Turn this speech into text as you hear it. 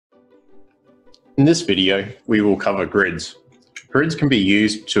In this video, we will cover grids. Grids can be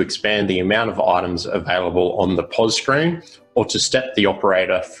used to expand the amount of items available on the POS screen or to step the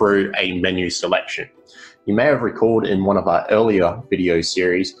operator through a menu selection. You may have recalled in one of our earlier video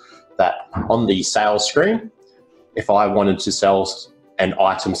series that on the sales screen, if I wanted to sell an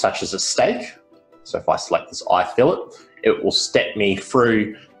item such as a steak, so if I select this eye fillet, it will step me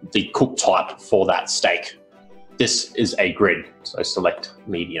through the cook type for that steak. This is a grid, so select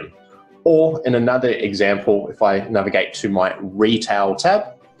medium. Or in another example, if I navigate to my retail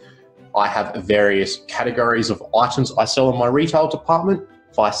tab, I have various categories of items I sell in my retail department.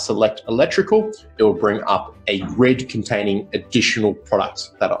 If I select electrical, it will bring up a grid containing additional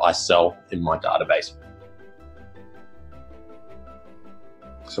products that I sell in my database.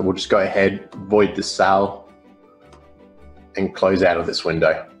 So we'll just go ahead, void the sale, and close out of this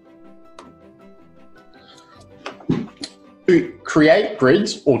window. To create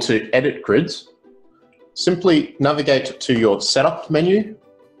grids or to edit grids, simply navigate to your setup menu,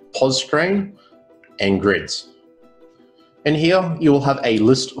 POS screen, and grids. And here you will have a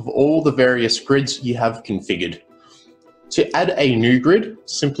list of all the various grids you have configured. To add a new grid,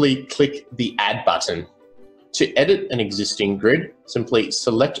 simply click the Add button. To edit an existing grid, simply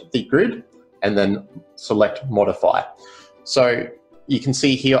select the grid and then select Modify. So you can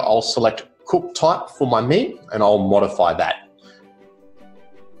see here I'll select cook type for my meat and I'll modify that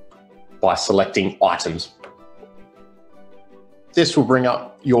by selecting items. This will bring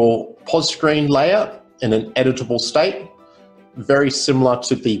up your POS screen layout in an editable state, very similar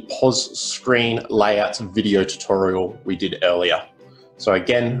to the POS screen layout video tutorial we did earlier. So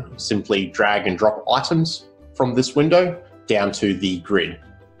again, simply drag and drop items from this window down to the grid.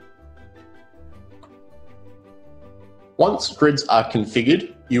 Once grids are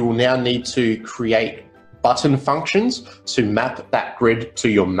configured, you will now need to create button functions to map that grid to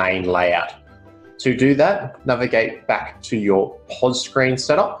your main layout. To do that, navigate back to your POS screen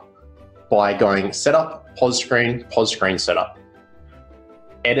setup by going Setup, POS screen, Setup.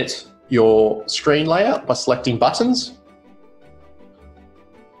 Edit your screen layout by selecting buttons.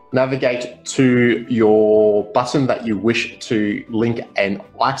 Navigate to your button that you wish to link an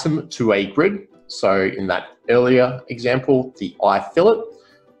item to a grid. So in that earlier example, the eye fillet.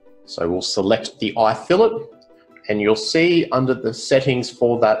 So we'll select the eye fillet and you'll see under the settings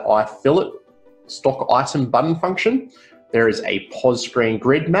for that eye fillet stock item button function, there is a POS screen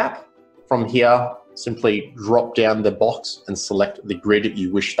grid map. From here, simply drop down the box and select the grid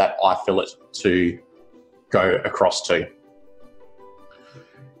you wish that eye fillet to go across to.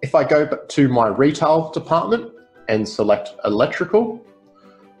 If I go back to my retail department and select electrical,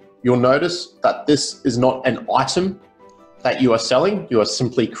 you'll notice that this is not an item that you are selling. You are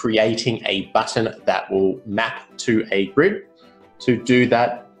simply creating a button that will map to a grid. To do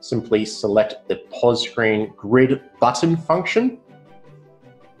that, simply select the POS screen grid button function,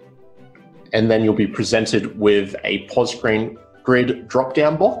 and then you'll be presented with a POS screen grid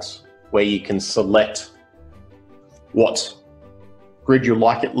drop-down box where you can select what grid you'd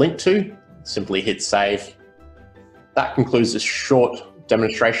like it linked to. Simply hit save. That concludes this short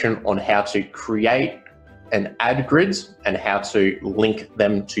demonstration on how to create and add grids and how to link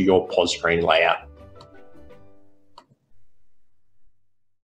them to your POS screen layout.